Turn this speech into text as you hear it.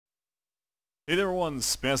Hey there everyone,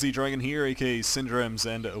 Spazzy Dragon here, aka Syndrams,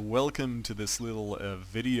 and welcome to this little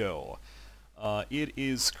video. It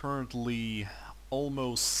is currently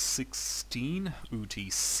almost 16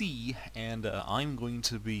 UTC, and I'm going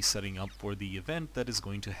to be setting up for the event that is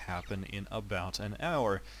going to happen in about an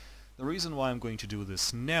hour. The reason why I'm going to do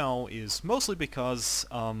this now is mostly because,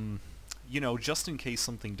 you know, just in case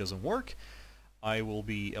something doesn't work, I will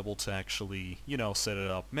be able to actually, you know, set it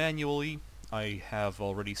up manually. I have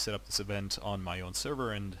already set up this event on my own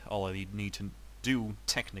server, and all I need to do,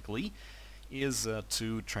 technically, is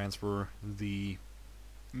to transfer the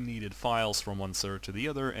needed files from one server to the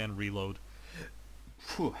other and reload...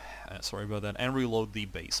 sorry about that, and reload the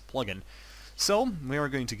base plugin. So, we are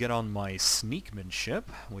going to get on my Sneakman ship,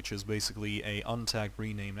 which is basically a untagged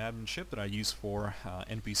renamed admin ship that I use for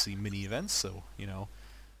NPC mini-events, so, you know,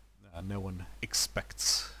 no one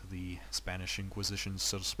expects the Spanish Inquisition,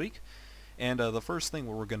 so to speak. And the first thing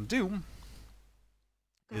what we're going to do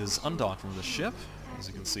is undock from the ship. As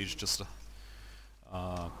you can see, it's just a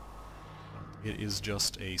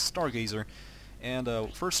stargazer. And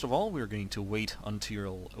first of all, we're going to wait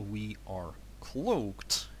until we are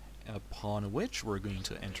cloaked, upon which we're going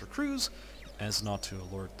to enter cruise. As not to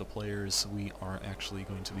alert the players, we are actually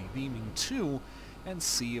going to be beaming to and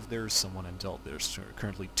see if there's someone in Delta. There's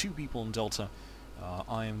currently 2 people in Delta.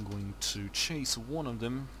 I am going to chase one of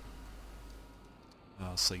them.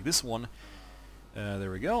 Say this one. There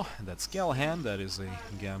we go. That's Galhan. That is a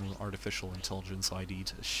GAM artificial intelligence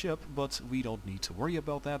ID'd ship, but we don't need to worry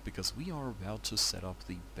about that because we are about to set up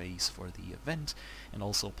the base for the event and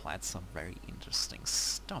also plant some very interesting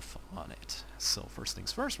stuff on it. So first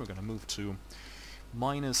things first, we're gonna move to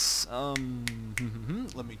minus let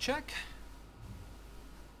me check.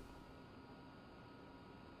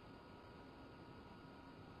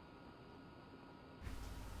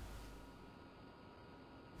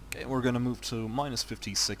 Okay, we're gonna move to minus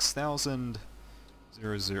 56,000,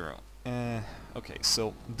 00. Okay,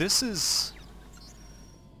 so this is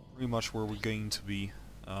pretty much where we're going to be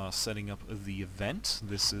setting up the event.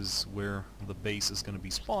 This is where the base is gonna be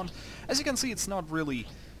spawned. As you can see, it's not really,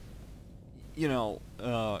 you know,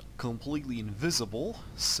 completely invisible,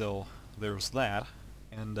 so there's that.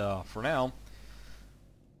 And for now,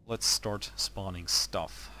 let's start spawning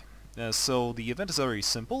stuff. So the event is very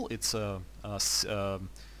simple.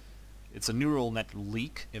 It's a neural net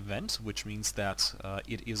leak event, which means that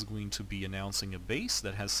it is going to be announcing a base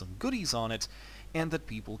that has some goodies on it, and that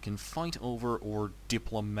people can fight over or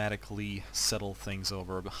diplomatically settle things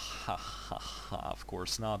over. Ha ha ha, of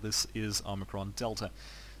course not. This is Omicron Delta,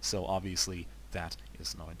 so obviously that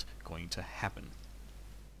is not going to happen.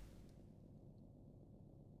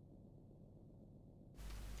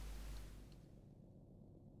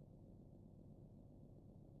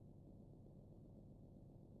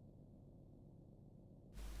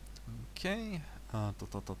 Okay,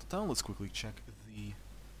 let's quickly check the...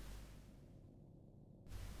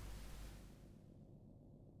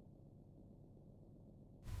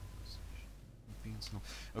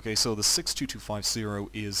 Okay, so the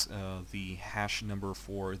 62250 is the hash number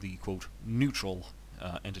for the, quote, neutral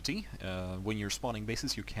entity. When you're spawning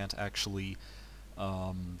bases, you can't actually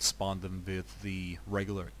spawn them with the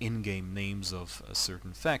regular in-game names of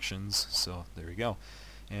certain factions, so there you go.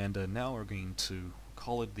 And now we're going to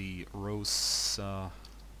call it the Rosa...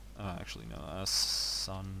 actually no,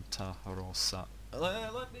 Santa Rosa.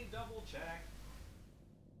 Let me double check.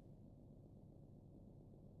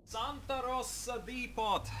 Santa Rosa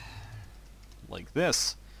Depot! Like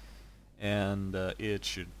this. And it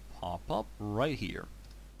should pop up right here.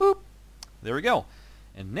 Boop! There we go.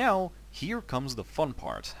 And now, here comes the fun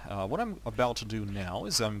part. What I'm about to do now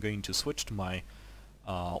is I'm going to switch to my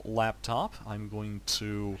laptop. I'm going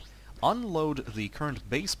to unload the current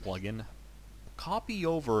base plugin, copy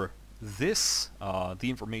over this, the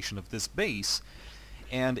information of this base,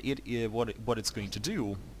 and what it's going to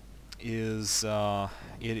do is it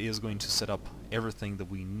is going to set up everything that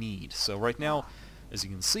we need. So right now, as you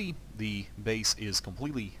can see, the base is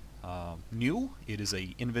completely new. It is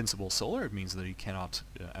a invincible solar. It means that you cannot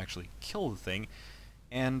actually kill the thing.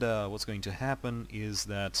 And what's going to happen is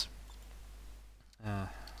that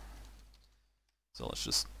so let's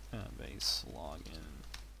just base login.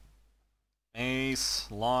 Base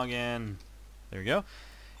login. There you go.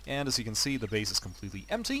 And as you can see, the base is completely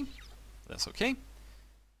empty. That's okay,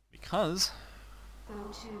 because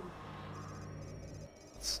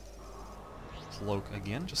let's cloak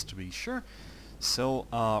again just to be sure. So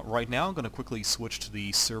right now I'm going to quickly switch to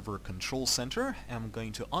the server control center. I'm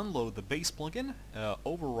going to unload the base plugin,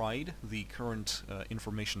 override the current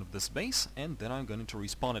information of this base, and then I'm going to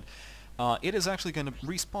respawn it. It is actually going to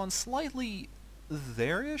respawn slightly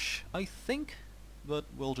there-ish, I think, but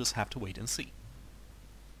we'll just have to wait and see.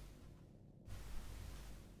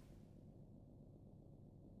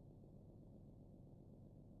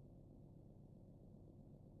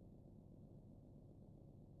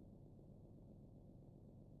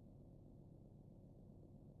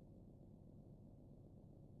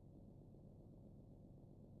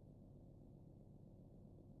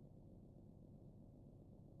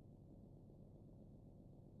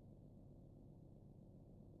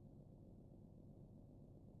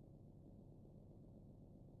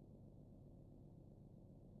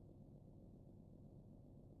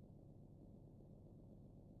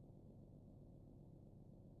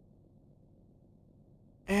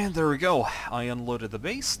 And there we go. I unloaded the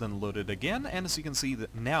base, then loaded again, and as you can see,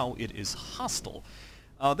 that now it is hostile.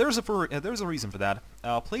 There's a reason for that.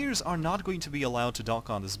 Players are not going to be allowed to dock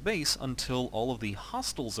on this base until all of the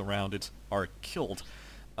hostiles around it are killed.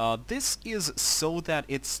 This is so that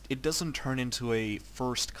it doesn't turn into a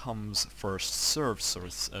first comes first served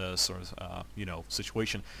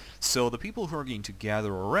situation. So the people who are going to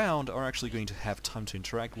gather around are actually going to have time to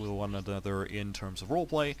interact with one another in terms of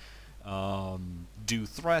roleplay, do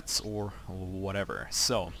threats or whatever.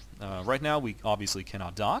 So right now we obviously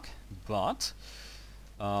cannot dock, but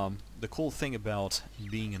the cool thing about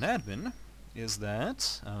being an admin is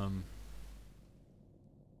that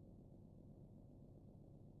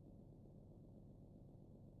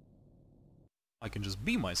I can just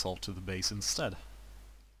be myself to the base instead.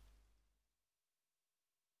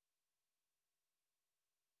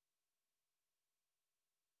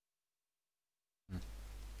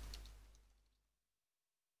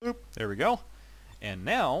 Oop, there we go. And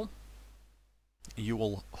now you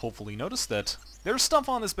will hopefully notice that there's stuff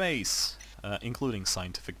on this base, including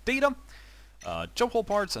scientific data, jump hole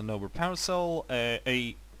parts, a Nova power cell,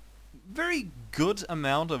 a very good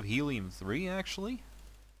amount of helium-3 actually.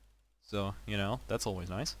 So, you know, that's always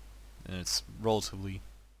nice. And it's relatively,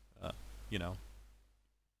 you know,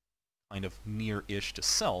 kind of near-ish to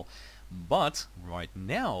sell. But right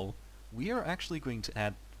now, we are actually going to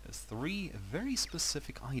add 3 very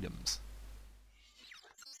specific items.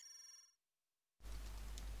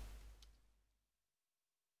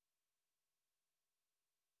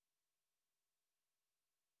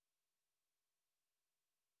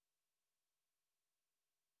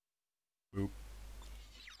 Oop.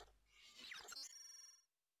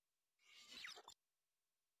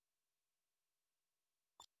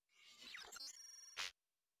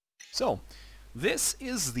 So, this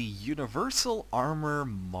is the Universal Armor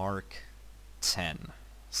Mark 10.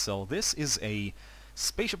 So this is a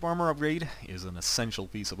spaceship armor upgrade, is an essential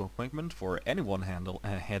piece of equipment for anyone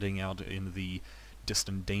heading out in the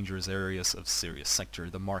distant dangerous areas of Sirius Sector.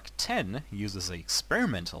 The Mark 10 uses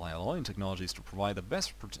experimental alloy technologies to provide the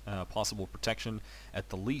best possible protection at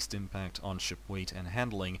the least impact on ship weight and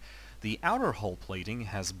handling. The outer hull plating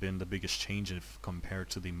has been the biggest change if compared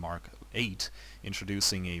to the Mark 8,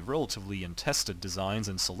 introducing a relatively untested designs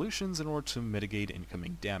and solutions in order to mitigate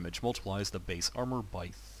incoming damage. Multiplies the base armor by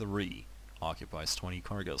 3. Occupies 20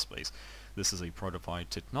 cargo space. This is a prototype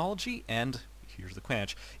technology, and here's the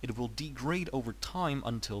catch, it will degrade over time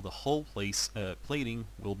until the hull plating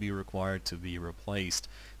will be required to be replaced.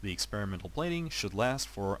 The experimental plating should last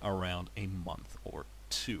for around a month or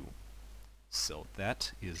 2. So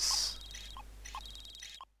that is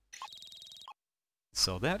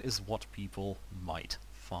what people might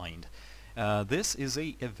find. This is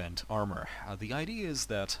a event armor. The idea is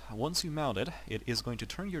that once you mount it, it is going to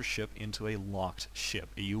turn your ship into a locked ship.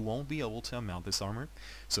 You won't be able to mount this armor,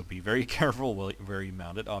 so be very careful where you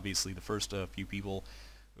mount it. Obviously, the first few people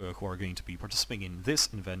who are going to be participating in this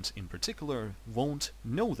event in particular won't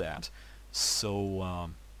know that, so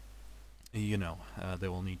you know, they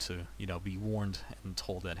will need to, you know, be warned and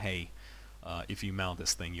told that, hey, if you mount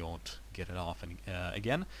this thing, you won't get it off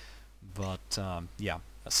again. But yeah,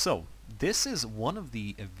 so this is one of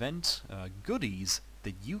the event goodies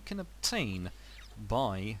that you can obtain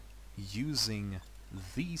by using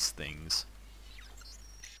these things,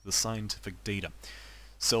 the scientific data.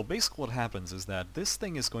 So basically what happens is that this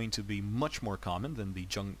thing is going to be much more common than the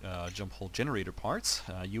jump hole generator parts.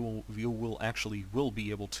 You will actually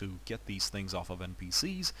be able to get these things off of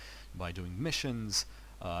NPCs by doing missions,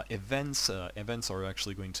 events. Events are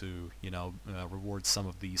actually going to, you know, reward some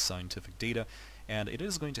of the scientific data, and it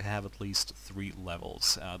is going to have at least 3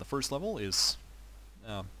 levels. The first level is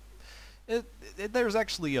there's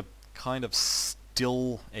actually a kind of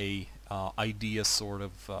still a idea sort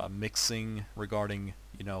of mixing regarding,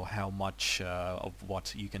 you know, how much of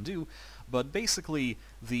what you can do, but basically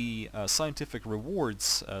the scientific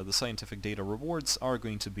rewards, the scientific data rewards are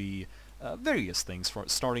going to be various things,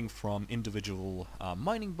 starting from individual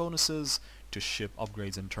mining bonuses to ship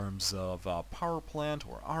upgrades in terms of power plant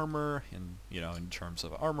or armor, in terms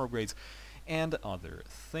of armor upgrades, and other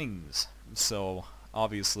things. So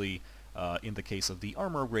obviously, in the case of the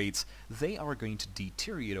armor upgrades, they are going to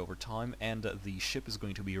deteriorate over time, and the ship is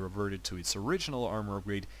going to be reverted to its original armor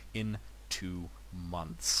upgrade in 2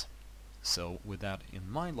 months. So with that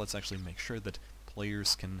in mind, let's actually make sure that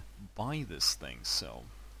players can buy this thing. So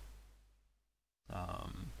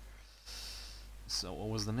what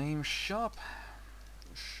was the name? Shop.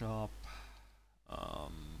 Shop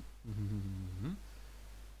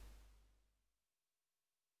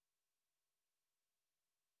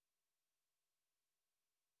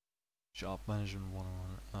management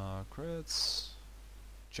 101. Crits.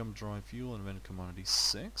 Jump drive fuel and event commodity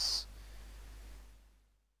 6.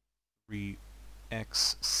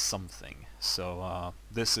 3x something. So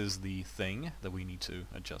this is the thing that we need to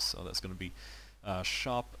adjust. So that's going to be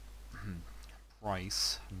shop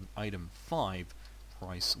price item 5,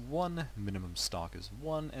 price 1, minimum stock is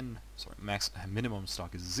 1, and minimum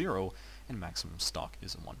stock is 0, and maximum stock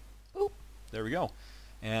is 1. Boop. There we go.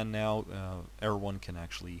 And now everyone can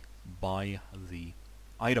actually buy the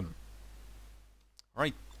item.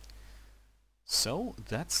 Alright. So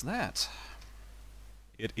that's that.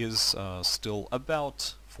 It is still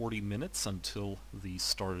about 40 minutes until the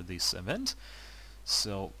start of this event.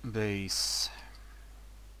 So base.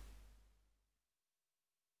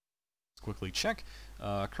 Let's quickly check.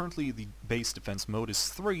 Currently the base defense mode is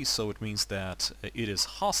 3, so it means that it is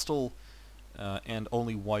hostile and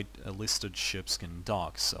only white listed ships can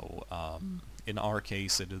dock. So in our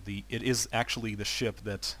case, it is actually the ship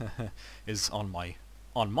that is on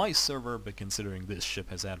my server, but considering this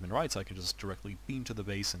ship has admin rights, I can just directly beam to the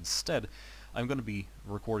base instead. I'm going to be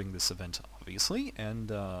recording this event, obviously,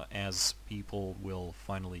 and as people will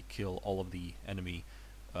finally kill all of the enemy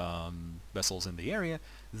vessels in the area,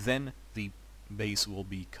 then the base will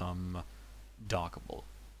become dockable.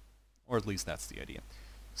 Or at least that's the idea.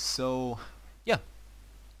 So, yeah.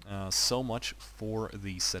 So much for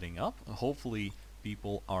the setting up. Hopefully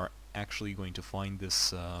people are actually going to find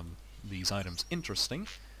this these items interesting.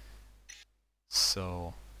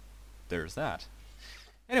 So there's that.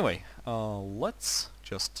 Anyway, let's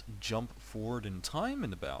just jump forward in time.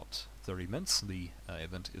 In about 30 minutes the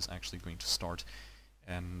event is actually going to start,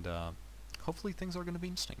 and hopefully things are going to be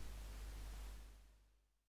interesting.